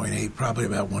 1.8, probably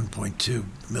about 1.2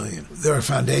 million. There are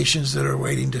foundations that are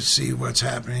waiting to see what's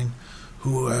happening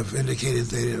who have indicated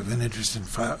they have an interest in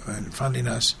funding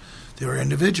us. There are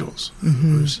individuals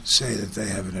who say that they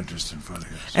have an interest in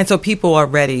funding us. And so people are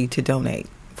ready to donate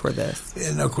for this.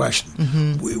 No question.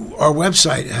 Our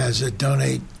website has a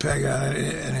donate peg on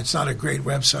it, and it's not a great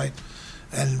website.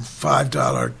 And $5,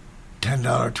 $10,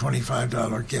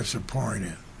 $25 gifts are pouring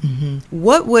in.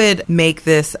 What would make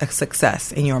this a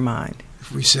success in your mind?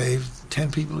 If we save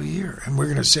 10 people a year, and we're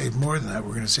going to save more than that,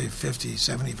 we're going to save 50,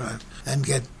 75, and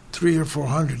get 300 or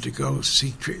 400 to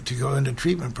go into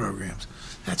treatment programs.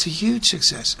 That's a huge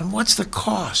success. And what's the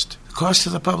cost? The cost to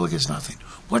the public is nothing.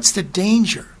 What's the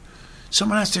danger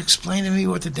Someone has to explain to me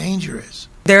what the danger is.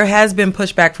 There has been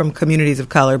pushback from communities of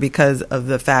color because of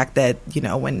the fact that,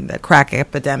 when the crack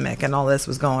epidemic and all this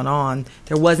was going on,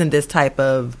 there wasn't this type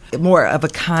of more of a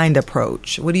kind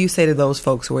approach. What do you say to those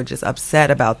folks who are just upset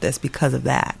about this because of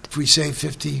that? If we say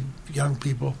 50 young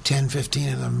people, 10,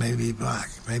 15 of them may be black,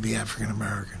 maybe African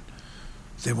American.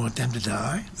 They want them to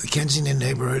die. The Kensington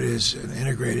neighborhood is an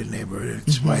integrated neighborhood.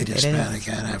 It's white, Hispanic,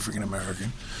 and African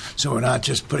American. So we're not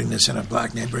just putting this in a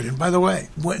black neighborhood. And by the way,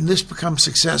 when this becomes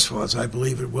successful, as I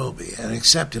believe it will be, and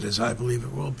accepted as I believe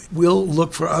it will be, we'll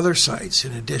look for other sites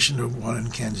in addition to one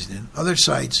in Kensington, other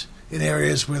sites in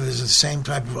areas where there's the same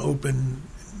type of open,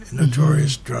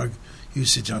 notorious drug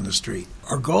usage on the street.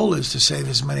 Our goal is to save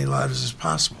as many lives as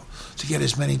possible, to get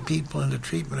as many people into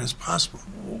treatment as possible.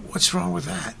 What's wrong with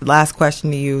that? Last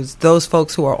question to you is those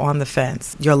folks who are on the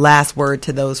fence, your last word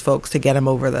to those folks to get them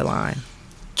over the line.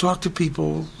 Talk to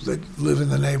people that live in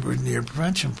the neighborhood near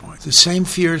Prevention Point. The same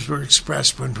fears were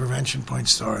expressed when Prevention Point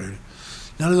started.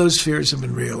 None of those fears have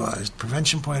been realized.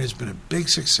 Prevention Point has been a big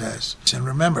success. And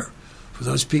remember, for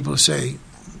those people who say,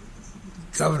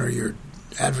 Governor, you're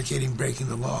advocating breaking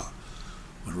the law,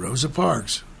 when Rosa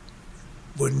Parks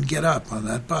wouldn't get up on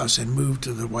that bus and move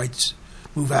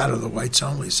out of the whites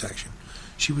only section,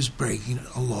 she was breaking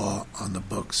a law on the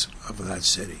books of that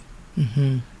city.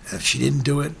 And if she didn't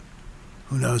do it,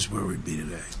 who knows where we'd be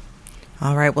today.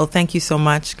 All right. Well, thank you so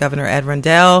much, Governor Ed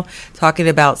Rendell, talking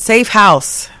about Safe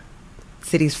House,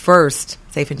 city's first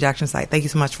safe injection site. Thank you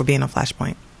so much for being on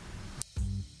Flashpoint.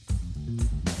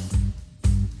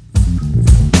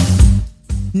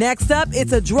 Next up,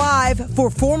 it's a drive for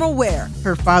formal wear.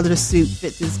 Her father's suit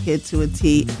fit this kid to a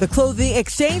T. The clothing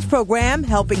exchange program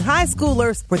helping high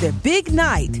schoolers for their big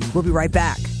night. We'll be right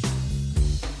back.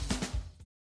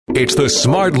 It's the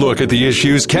smart look at the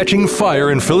issues catching fire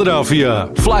in Philadelphia.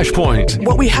 Flashpoint.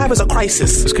 What we have is a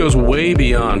crisis. This goes way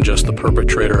beyond just the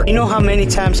perpetrator. You know how many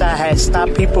times I had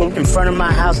stopped people in front of my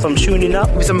house from shooting up?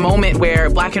 It was a moment where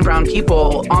black and brown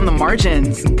people on the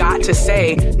margins got to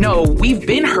say, no, we've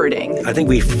been hurting. I think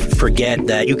we forget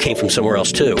that you came from somewhere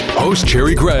else, too. Host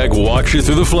Cherry Gregg walks you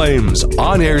through the flames.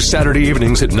 On air Saturday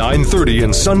evenings at 9:30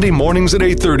 and Sunday mornings at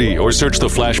 8:30. Or search the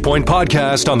Flashpoint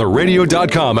podcast on the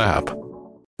radio.com app.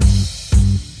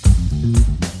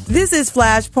 This is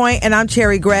Flashpoint, and I'm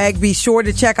Cherry Gregg. Be sure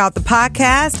to check out the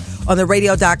podcast on the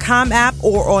radio.com app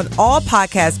or on all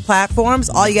podcast platforms.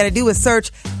 All you got to do is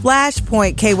search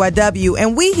Flashpoint KYW.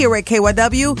 And we here at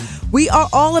KYW, we are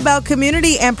all about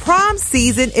community, and prom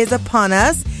season is upon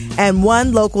us. And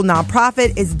one local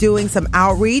nonprofit is doing some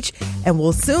outreach and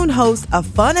will soon host a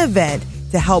fun event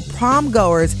to help prom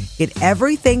goers get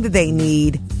everything that they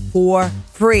need for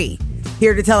free.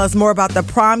 Here to tell us more about the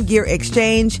Prom Gear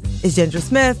Exchange is Ginger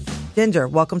Smith. Ginger,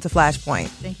 welcome to Flashpoint.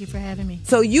 Thank you for having me.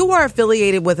 So you are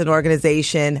affiliated with an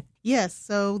organization. Yes,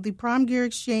 so the Prom Gear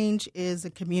Exchange is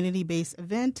a community-based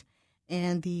event,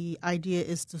 and the idea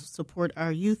is to support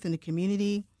our youth in the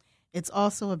community. It's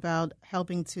also about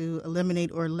helping to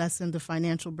eliminate or lessen the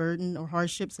financial burden or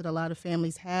hardships that a lot of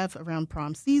families have around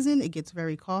prom season. It gets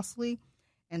very costly.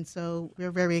 And so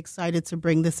we're very excited to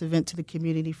bring this event to the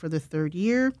community for the third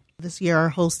year. This year, our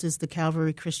host is the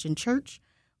Calvary Christian Church,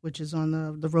 which is on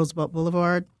the Roosevelt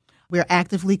Boulevard. We're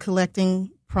actively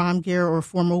collecting prom gear or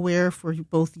formal wear for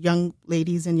both young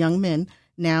ladies and young men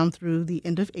now through the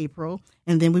end of April.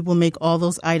 And then we will make all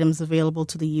those items available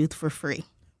to the youth for free.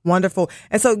 Wonderful.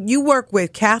 And so you work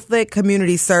with Catholic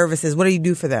Community Services. What do you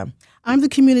do for them? I'm the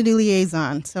community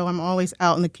liaison, so I'm always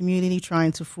out in the community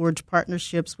trying to forge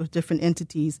partnerships with different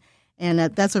entities. And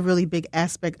that's a really big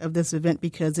aspect of this event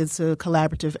because it's a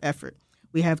collaborative effort.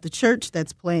 We have the church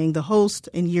that's playing the host.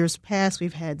 In years past,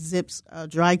 we've had Zips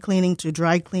dry cleaning to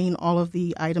dry clean all of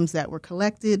the items that were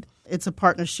collected. It's a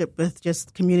partnership with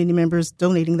just community members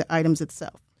donating the items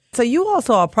itself. So you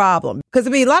also a problem because,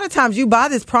 a lot of times you buy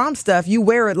this prom stuff, you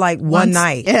wear it like one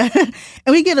night. Yeah.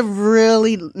 And we get a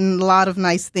lot of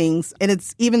nice things. And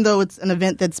it's even though it's an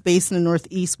event that's based in the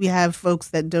Northeast, we have folks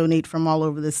that donate from all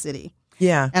over the city.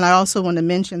 Yeah. And I also want to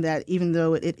mention that even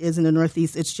though it is in the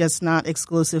Northeast, it's just not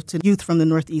exclusive to youth from the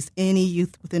Northeast. Any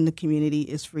youth within the community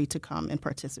is free to come and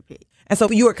participate. And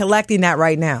so you are collecting that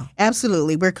right now?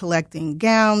 Absolutely. We're collecting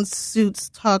gowns, suits,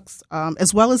 tucks,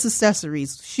 as well as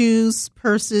accessories, shoes,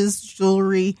 purses,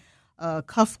 jewelry,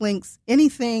 cufflinks,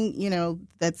 anything,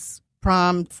 that's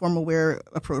prom formal wear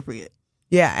appropriate.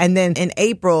 Yeah. And then in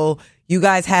April, you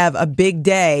guys have a big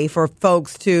day for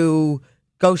folks to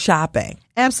go shopping.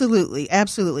 Absolutely.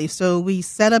 Absolutely. So we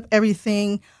set up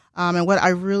everything. And what I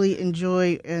really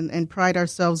enjoy and pride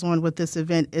ourselves on with this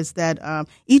event is that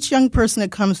each young person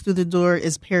that comes through the door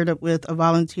is paired up with a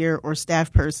volunteer or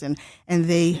staff person, and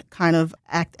they kind of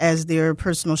act as their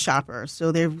personal shopper.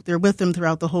 So they're with them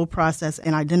throughout the whole process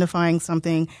and identifying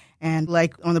something. And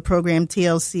like on the program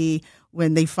TLC,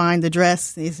 when they find the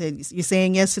dress, they said, "You're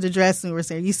saying yes to the dress," and we're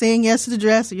saying, "Are you saying yes to the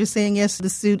dress, or you're saying yes to the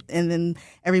suit?" And then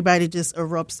everybody just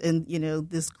erupts in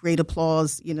this great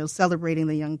applause, celebrating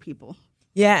the young people.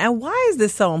 Yeah, and why is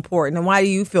this so important, and why do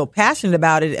you feel passionate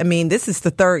about it? I mean, this is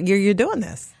the third year you're doing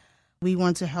this. We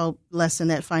want to help lessen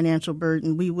that financial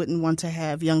burden. We wouldn't want to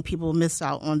have young people miss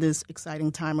out on this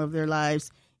exciting time of their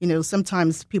lives.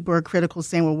 Sometimes people are critical,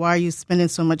 saying, "Well, why are you spending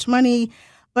so much money?"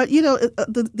 But,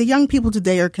 the young people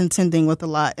today are contending with a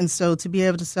lot. And so to be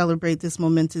able to celebrate this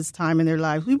momentous time in their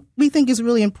lives, we think is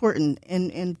really important.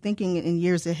 And thinking in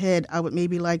years ahead, I would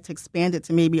maybe like to expand it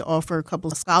to maybe offer a couple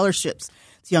of scholarships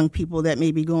to young people that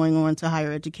may be going on to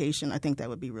higher education. I think that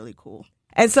would be really cool.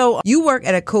 And so you work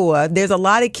at a COA. There's a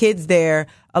lot of kids there,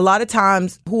 a lot of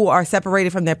times who are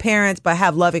separated from their parents but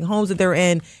have loving homes that they're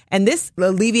in. And this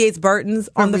alleviates burdens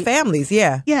on the families.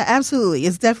 Yeah. Yeah, absolutely.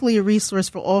 It's definitely a resource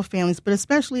for all families, but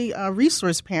especially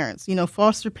resource parents,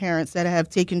 foster parents that have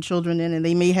taken children in, and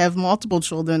they may have multiple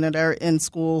children that are in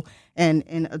school and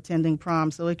attending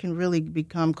prom. So it can really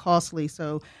become costly.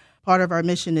 So part of our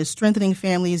mission is strengthening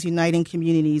families, uniting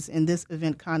communities, and this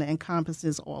event kind of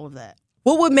encompasses all of that.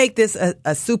 What would make this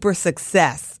a super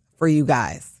success for you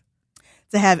guys?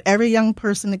 To have every young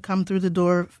person that come through the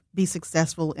door be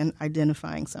successful in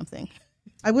identifying something.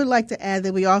 I would like to add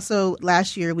that we also,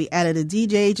 last year, we added a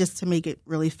DJ just to make it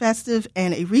really festive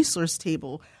and a resource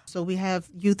table. So we have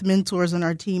youth mentors on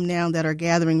our team now that are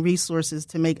gathering resources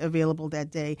to make available that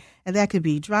day. And that could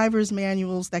be driver's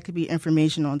manuals, that could be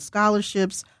information on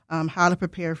scholarships, how to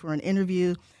prepare for an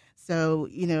interview. So,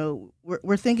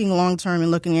 we're thinking long term and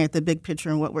looking at the big picture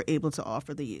and what we're able to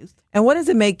offer the youth. And what does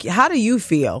it make? How do you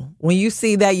feel when you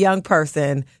see that young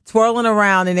person twirling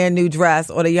around in their new dress,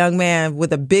 or the young man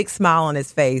with a big smile on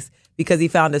his face because he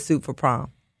found a suit for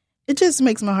prom? It just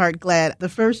makes my heart glad. The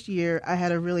first year, I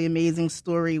had a really amazing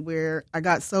story where I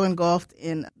got so engulfed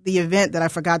in the event that I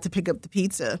forgot to pick up the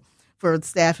pizza for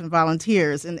staff and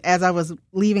volunteers. And as I was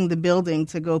leaving the building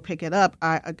to go pick it up,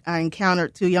 I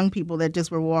encountered two young people that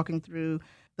just were walking through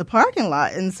the parking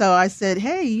lot. And so I said,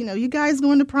 "Hey, you guys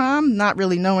going to prom?" Not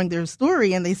really knowing their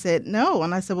story. And they said, "No."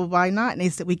 And I said, "Well, why not?" And they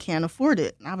said, "We can't afford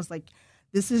it." And I was like,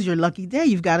 "This is your lucky day.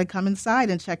 You've got to come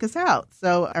inside and check us out."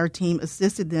 So our team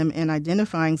assisted them in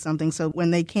identifying something. So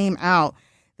when they came out,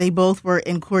 they both were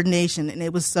in coordination, and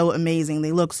it was so amazing.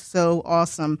 They looked so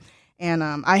awesome. And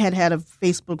I had a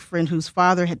Facebook friend whose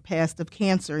father had passed of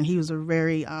cancer, and he was a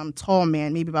very tall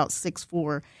man, maybe about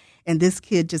 6'4". And this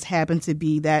kid just happened to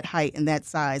be that height and that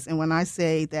size. And when I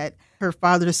say that her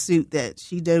father's suit that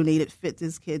she donated fit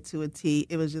this kid to a T,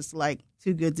 it was just like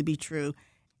too good to be true.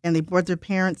 And they brought their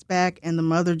parents back, and the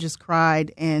mother just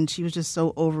cried, and she was just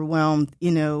so overwhelmed,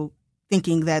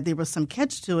 thinking that there was some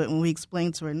catch to it. When we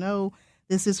explained to her, "No,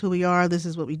 this is who we are, this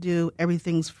is what we do,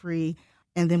 everything's free."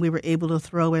 And then we were able to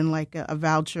throw in like a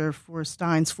voucher for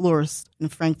Stein's Florist in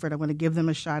Frankfurt. I want to give them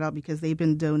a shout out because they've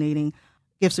been donating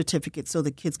gift certificates so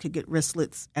the kids could get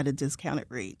wristlets at a discounted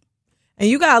rate. And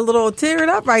you got a little tearing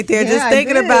up right there just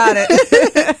thinking about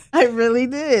it. I really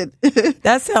did.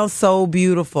 That sounds so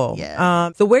beautiful. Yeah.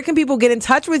 So where can people get in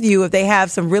touch with you if they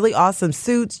have some really awesome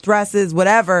suits, dresses,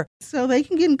 whatever? So they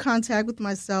can get in contact with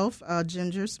myself,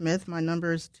 Ginger Smith. My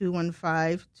number is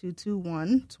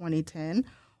 215-221-2010.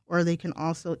 Or they can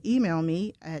also email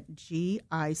me at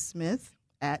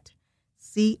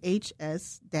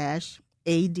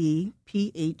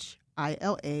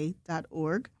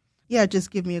gismith@chs-adphila.org. Yeah,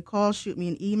 just give me a call, shoot me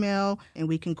an email, and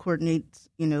we can coordinate,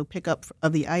 pickup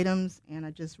of the items. And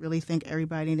I just really thank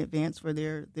everybody in advance for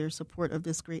their support of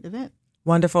this great event.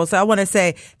 Wonderful. So I want to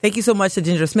say thank you so much to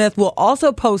Ginger Smith. We'll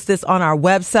also post this on our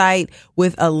website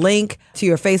with a link to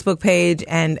your Facebook page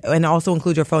and also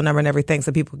include your phone number and everything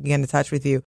so people can get in touch with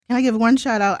you. Can I give one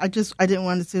shout out? I didn't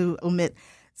want to omit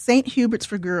St. Hubert's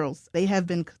for Girls. They have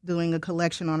been doing a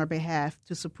collection on our behalf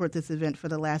to support this event for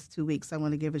the last 2 weeks. I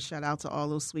want to give a shout out to all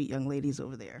those sweet young ladies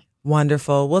over there.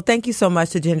 Wonderful. Well, thank you so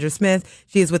much to Ginger Smith.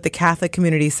 She is with the Catholic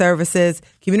Community Services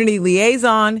Community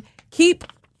Liaison. Keep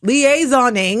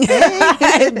liaisoning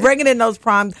and bringing in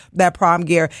that prom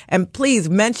gear. And please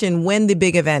mention when the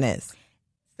big event is.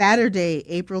 Saturday,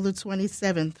 April the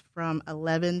 27th from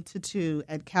 11 to 2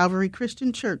 at Calvary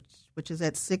Christian Church, which is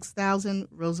at 6000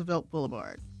 Roosevelt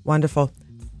Boulevard. Wonderful.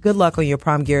 Good luck on your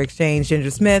prom gear exchange,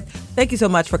 Ginger Smith. Thank you so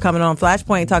much for coming on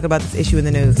Flashpoint and talking about this issue in the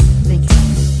news. Thank you.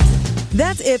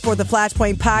 That's it for the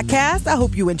Flashpoint podcast. I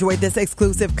hope you enjoyed this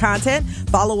exclusive content.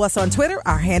 Follow us on Twitter.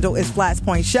 Our handle is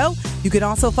Flashpoint Show. You can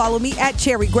also follow me at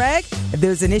Cherry Greg. If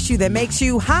there's an issue that makes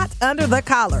you hot under the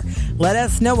collar, let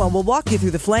us know and we'll walk you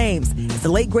through the flames. As the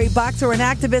late great boxer and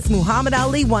activist Muhammad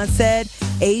Ali once said,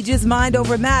 age is mind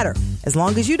over matter. As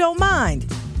long as you don't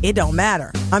mind, it don't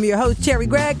matter. I'm your host, Cherry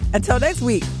Greg. Until next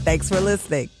week, thanks for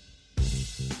listening.